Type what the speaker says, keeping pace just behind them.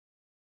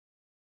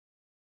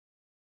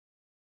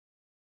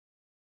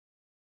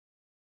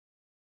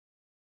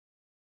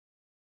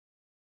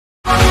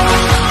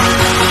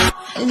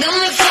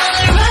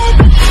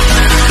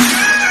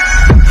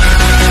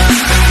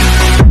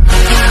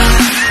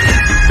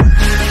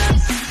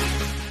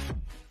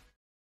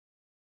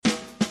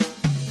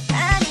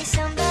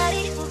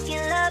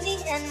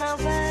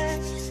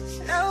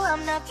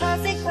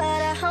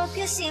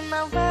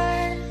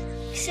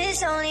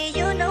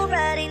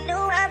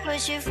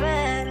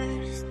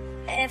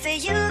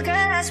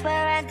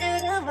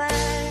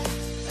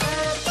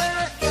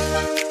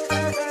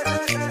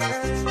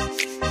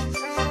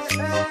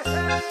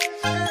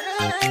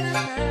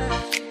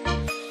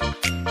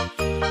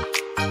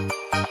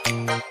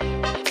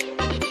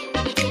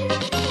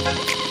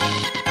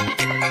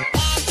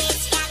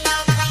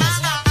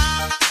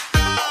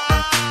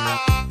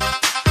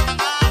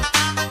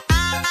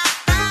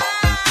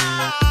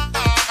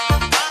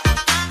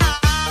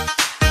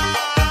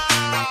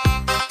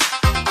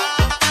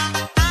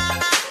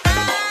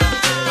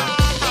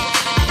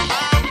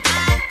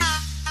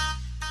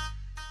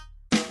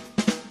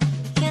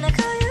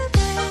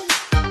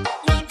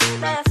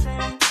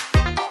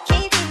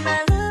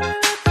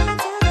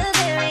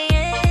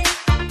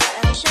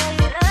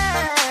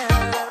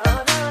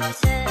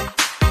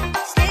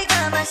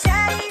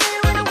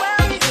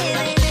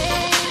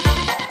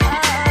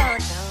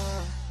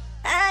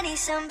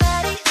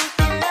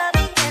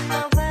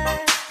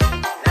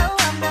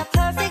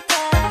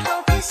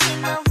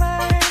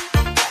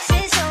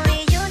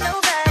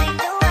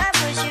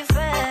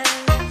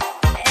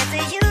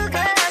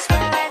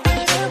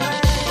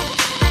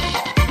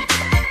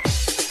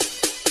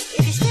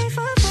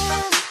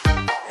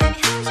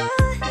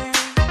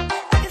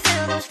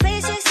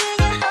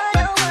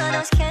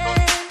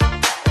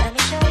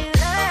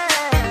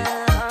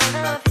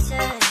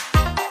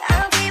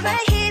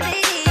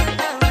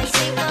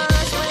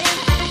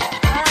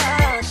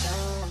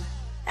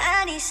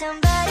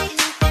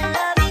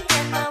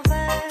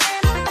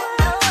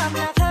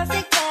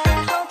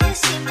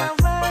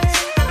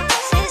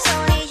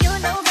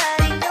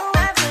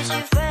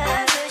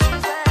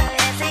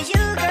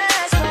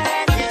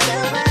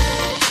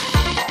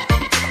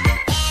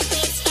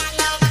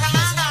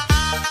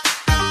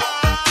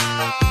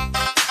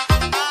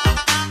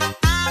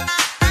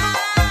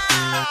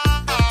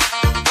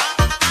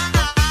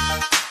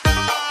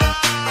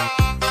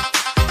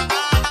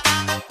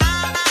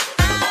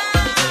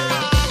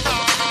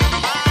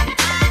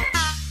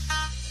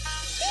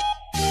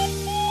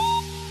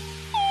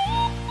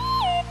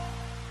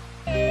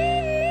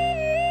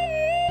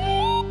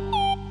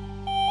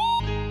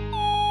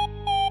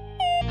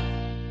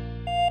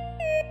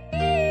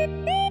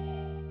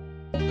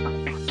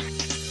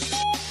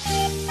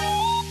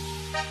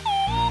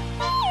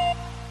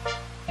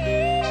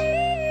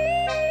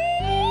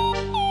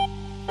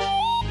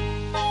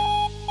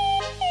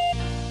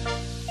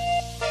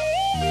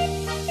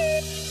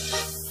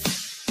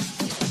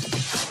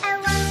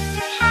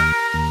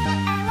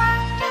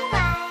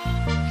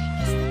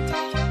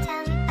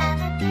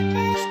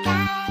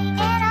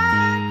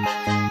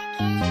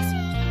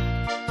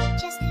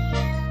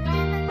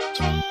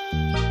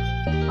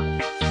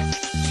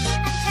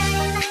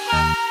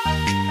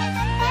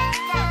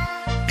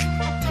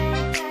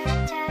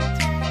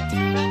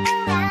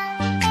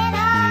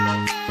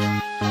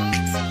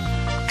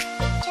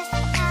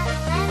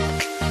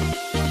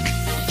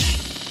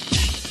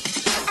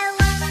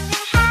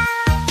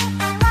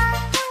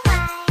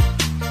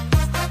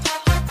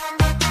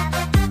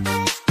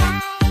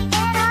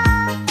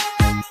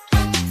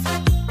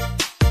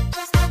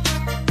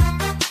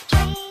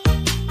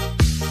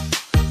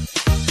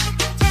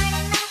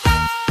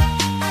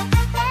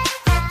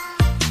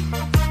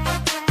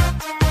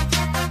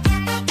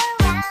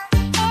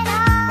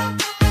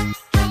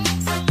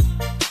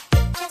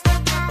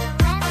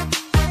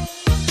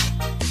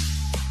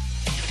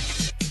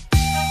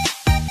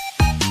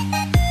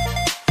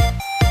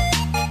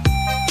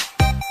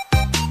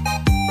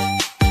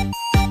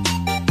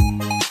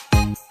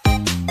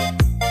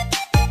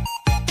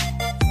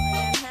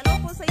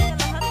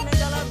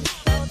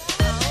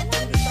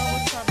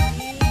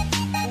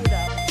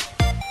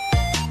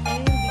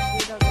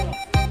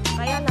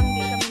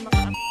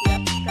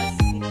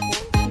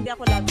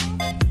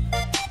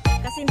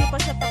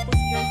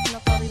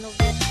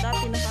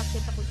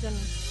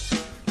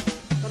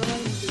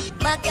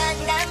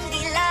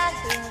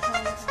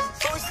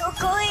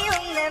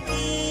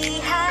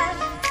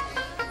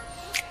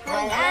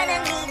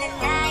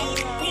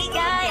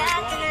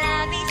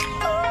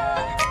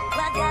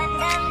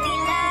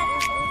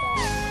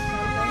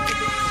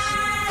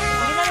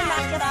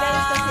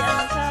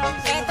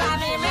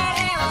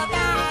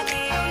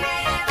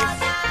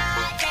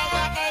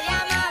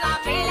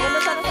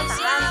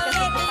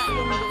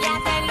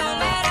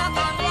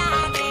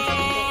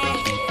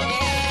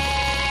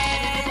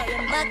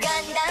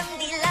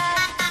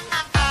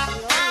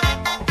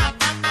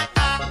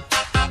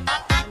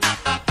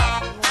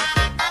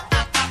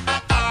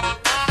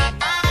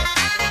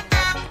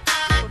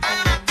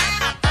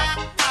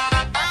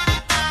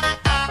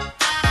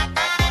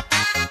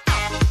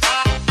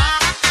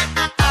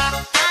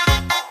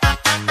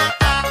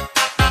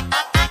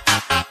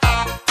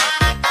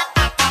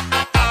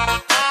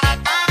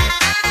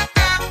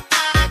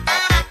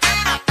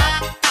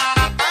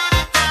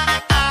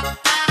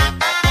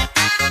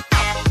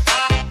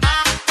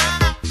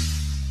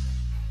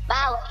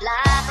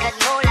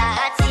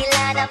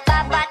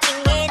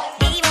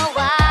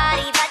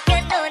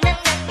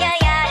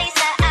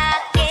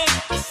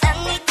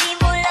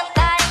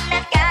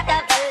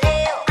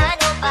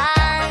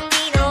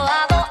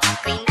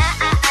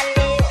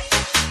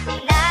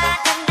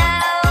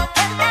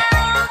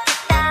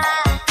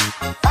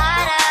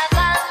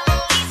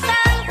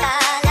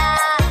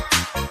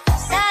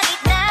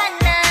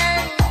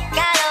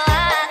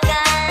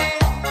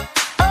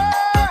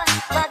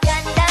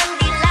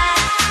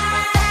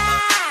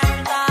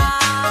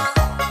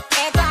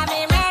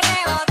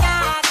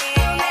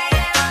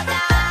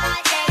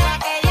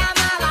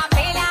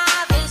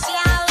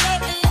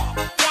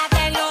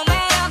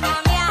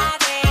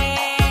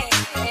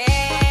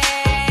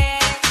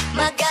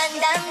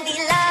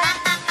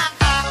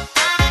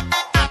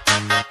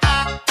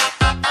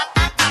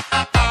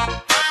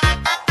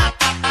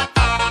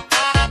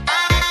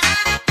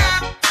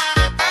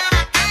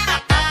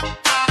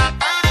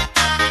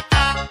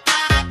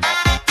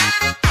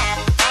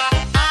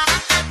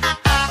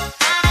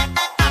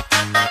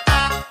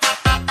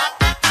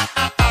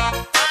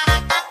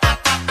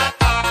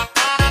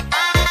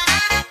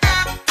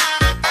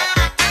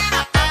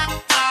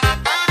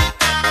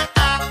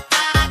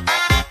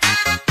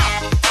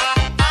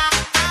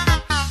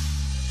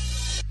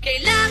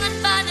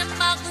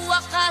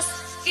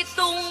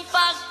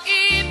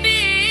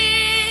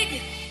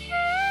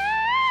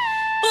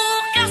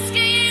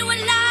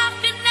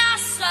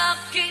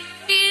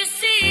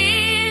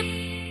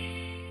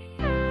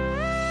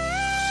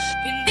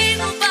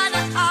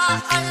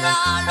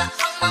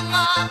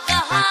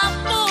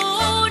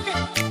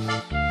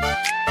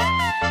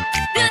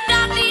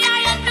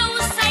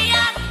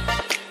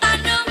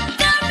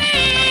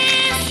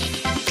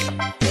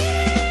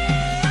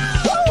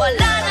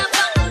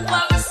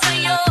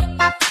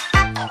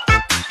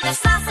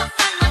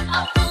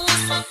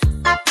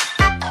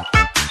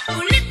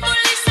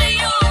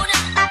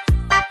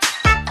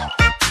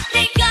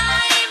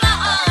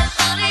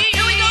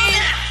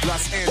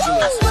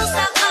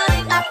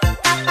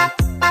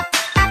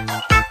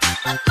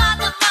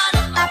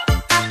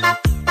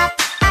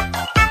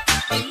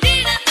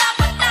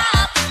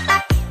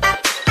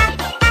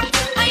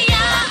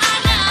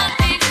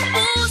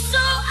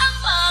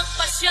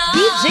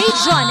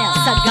Jonel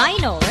sa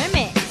Gyno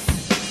Remix.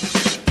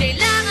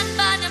 Kailangan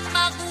ba na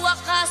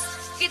magwakas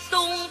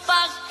itong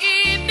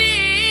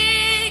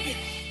pag-ibig?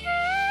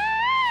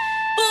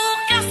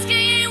 Bukas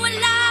kaya'y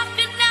wala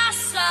ka na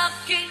sa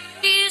aking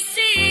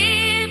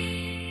isip.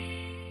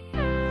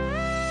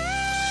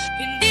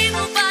 Hindi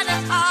mo ba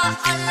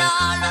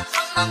naaalala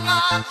ang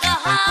mga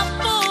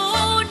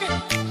kahapon?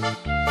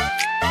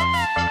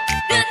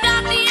 Na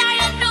dati ay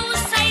anong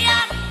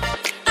saya,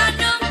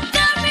 anong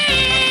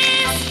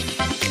tamis.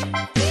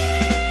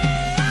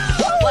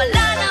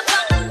 Wala na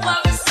bang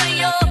uwang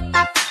sa'yo?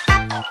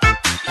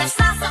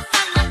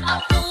 Nasasaktan na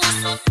ang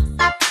puso.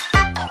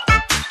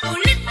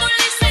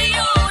 Ulit-ulit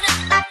sa'yo na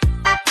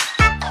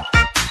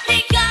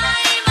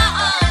higay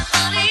maan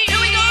pa rin.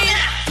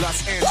 Los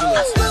Angeles.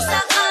 Ang pusa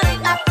ka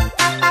rin at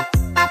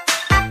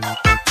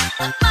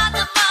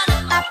madama.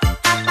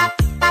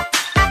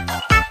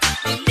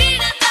 Hindi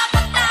na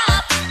dapat na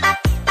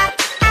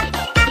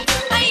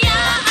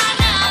hayaan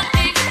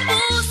nating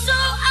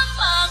puso ang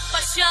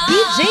magpasya.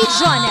 DJ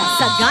Jonel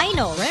sa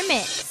Gyno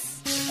Remix.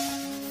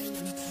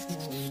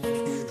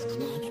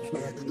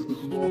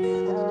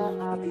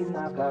 Aking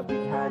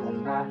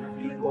nakabighanan na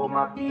di ko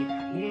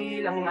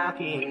mapigil ang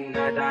aking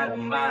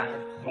nadarama.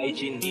 May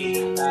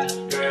chinita,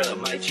 girl,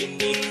 may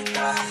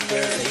chinita.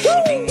 Girl, sa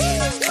iyong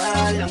tingin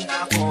pa lang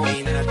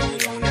ako'y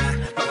natunaw na.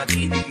 Mga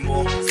titig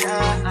mo sa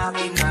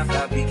aking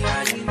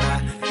nakabighanan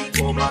na di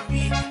ko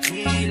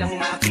mapigil ang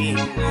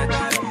aking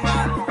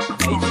nadarama.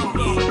 May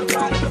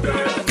chinita,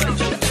 girl, may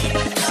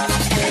chinita. Girl,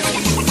 sa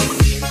iyong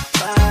tingin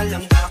pa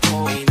lang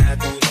ako'y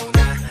natunaw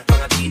na.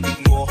 Mga titig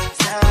mo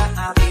sa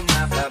aking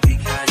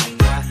nakabighanan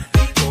na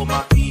di ko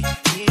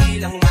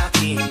mapigil ang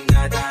aking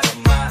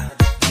nadarama.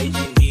 May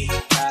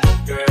chinita,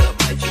 girl,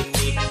 may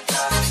chinita.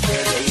 Girl, sa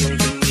iyong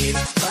tingin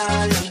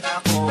pa lang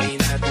ako'y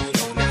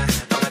natunaw na.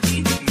 Mga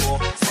titig mo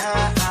sa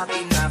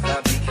aking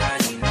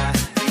nakabighanan na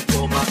di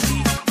ko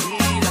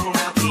mapigil ang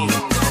aking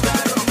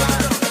nadarama.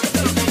 May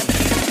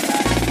chinita,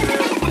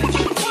 girl, may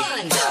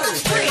chinita.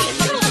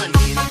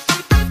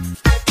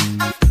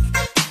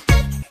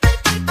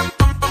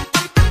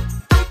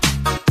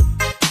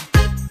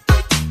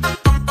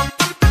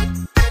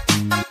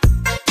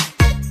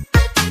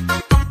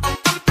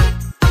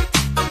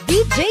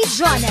 DJ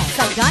Jonel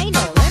sa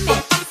Gyno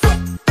Remix.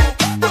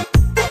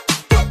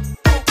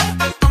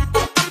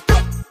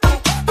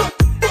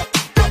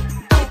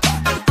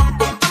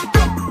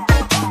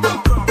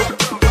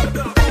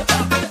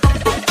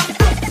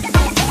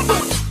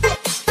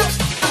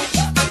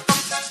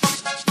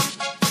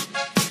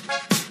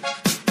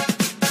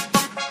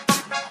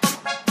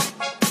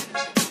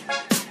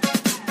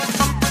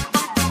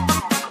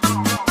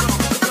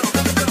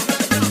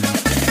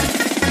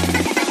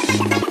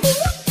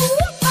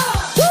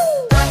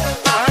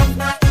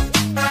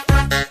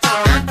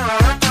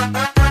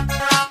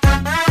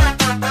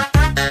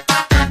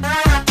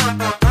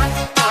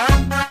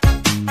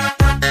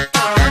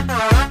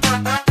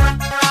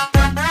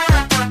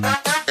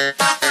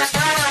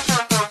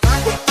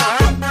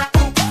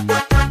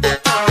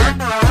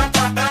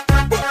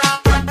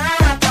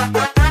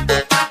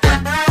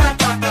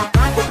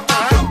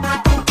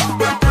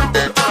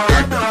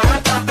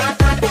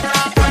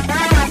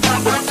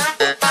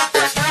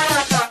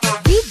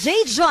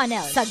 DJ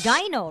Jonel sa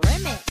Gyno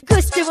Remix.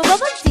 Gusto mo ba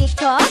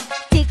mag-TikTok?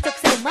 TikTok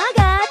sa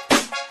umaga,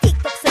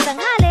 TikTok sa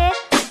tanghali,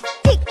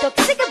 TikTok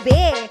sa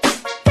gabi.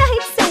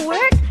 Kahit sa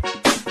work,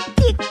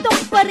 TikTok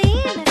pa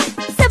rin.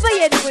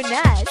 Sabayan mo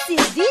na si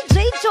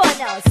DJ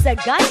Jonel sa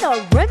Gyno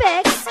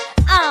Remix,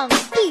 ang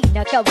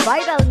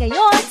pinaka-viral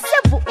ngayon sa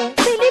buong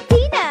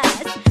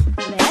Pilipinas.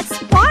 Let's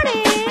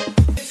party!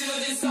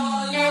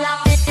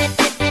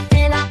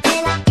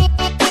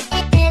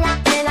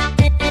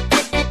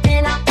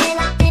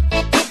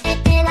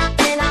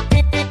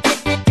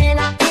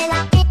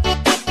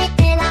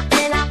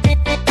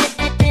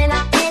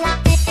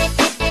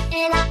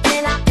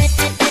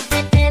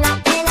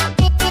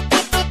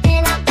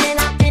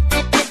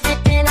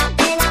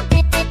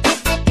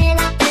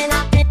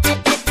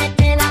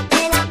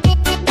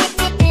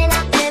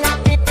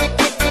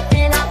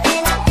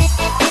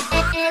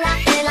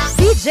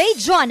 DJ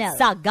Jonel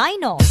sa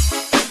Gyno.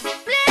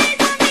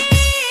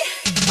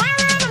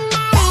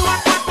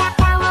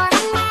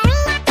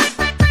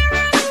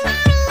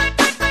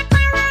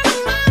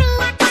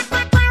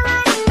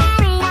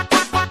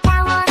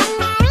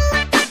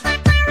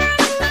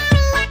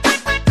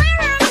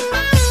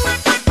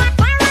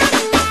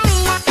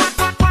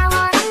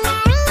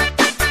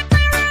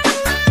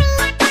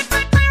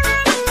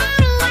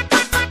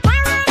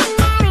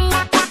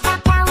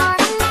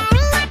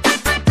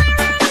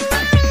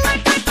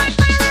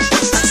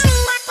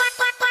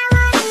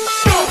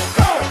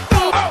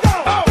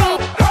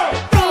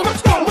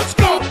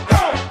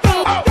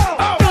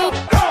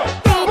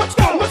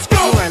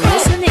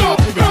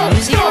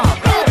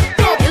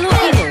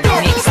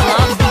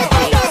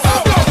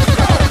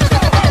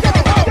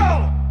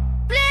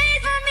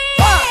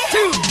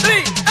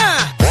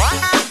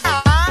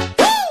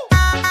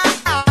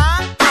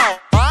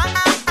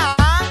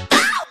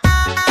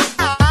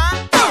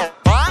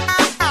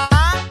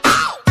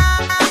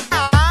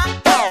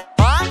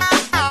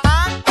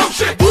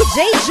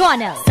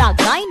 Jonel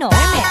Sagayno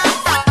Remix.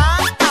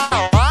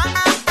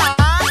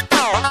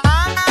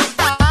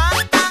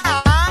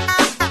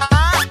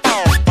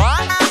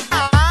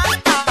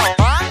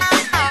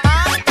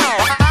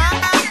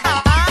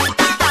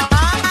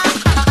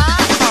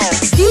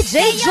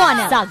 DJ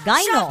Jonel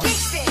Sagayno.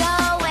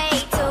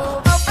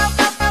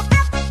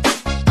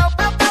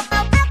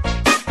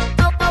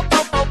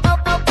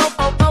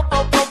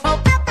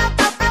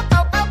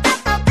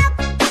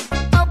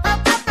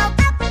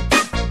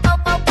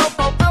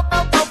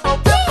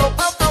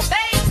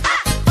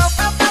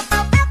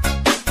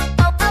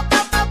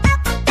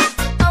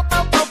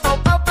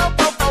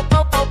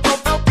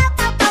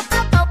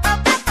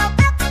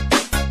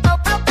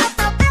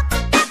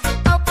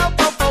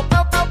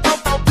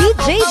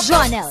 DJ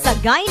Jonel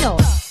Sagayno